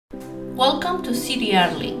Welcome to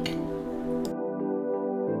CDR Link.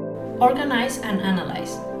 Organize and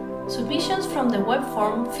analyze. Submissions from the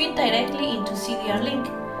Webform feed directly into CDR Link,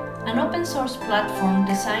 an open source platform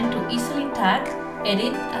designed to easily tag,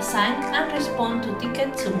 edit, assign, and respond to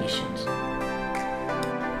ticket submissions.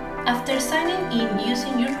 After signing in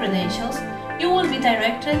using your credentials, you will be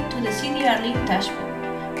directed to the CDR Link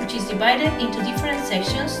dashboard, which is divided into different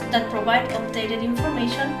sections that provide updated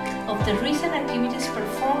information of the recent activities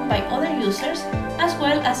performed by other users, as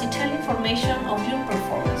well as detailed information of your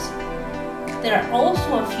performance. There are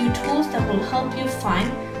also a few tools that will help you find,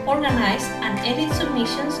 organize, and edit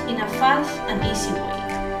submissions in a fast and easy way.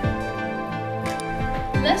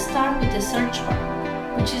 Let's start with the search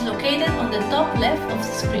bar, which is located on the top left of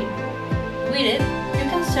the screen. With it, you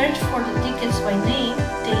can search for the tickets by name,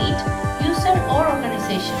 date, user, or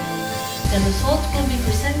organization. The results will be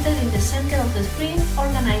presented in the center of the screen,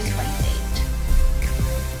 organized by date.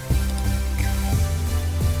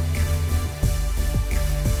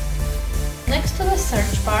 Next to the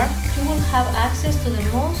search bar, you will have access to the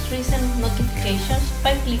most recent notifications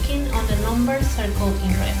by clicking on the number circled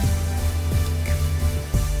in red.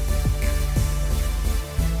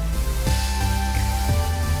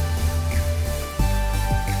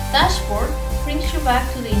 Dashboard brings you back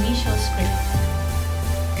to the initial screen.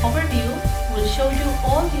 Overview will show you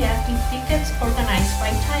all the active tickets organized by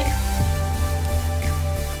type.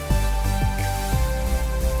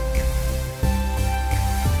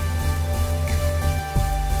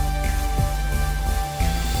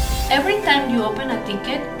 Every time you open a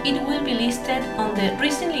ticket, it will be listed on the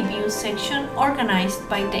Recently Viewed section, organized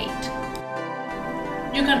by date.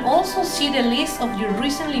 You can also see the list of your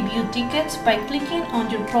recently viewed tickets by clicking on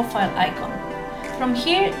your profile icon. From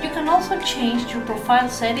here, you can also change your profile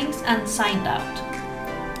settings and sign out.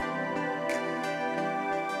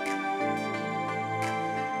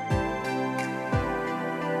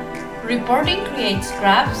 Reporting creates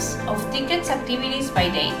graphs of tickets activities by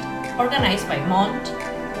date, organized by month,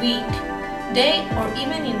 week, day, or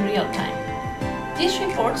even in real time. These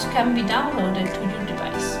reports can be downloaded to your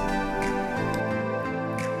device.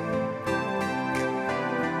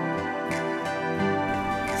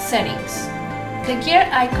 Settings. The gear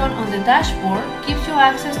icon on the dashboard gives you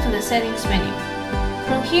access to the settings menu.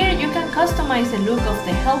 From here, you can customize the look of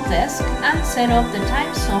the help desk and set up the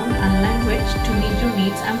time zone and language to meet your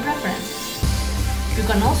needs and preferences. You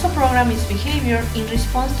can also program its behavior in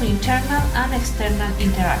response to internal and external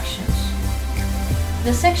interactions.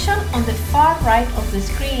 The section on the far right of the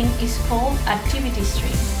screen is called Activity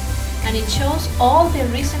Stream, and it shows all the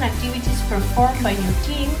recent activities performed by your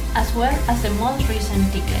team as well as the most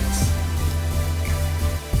recent tickets.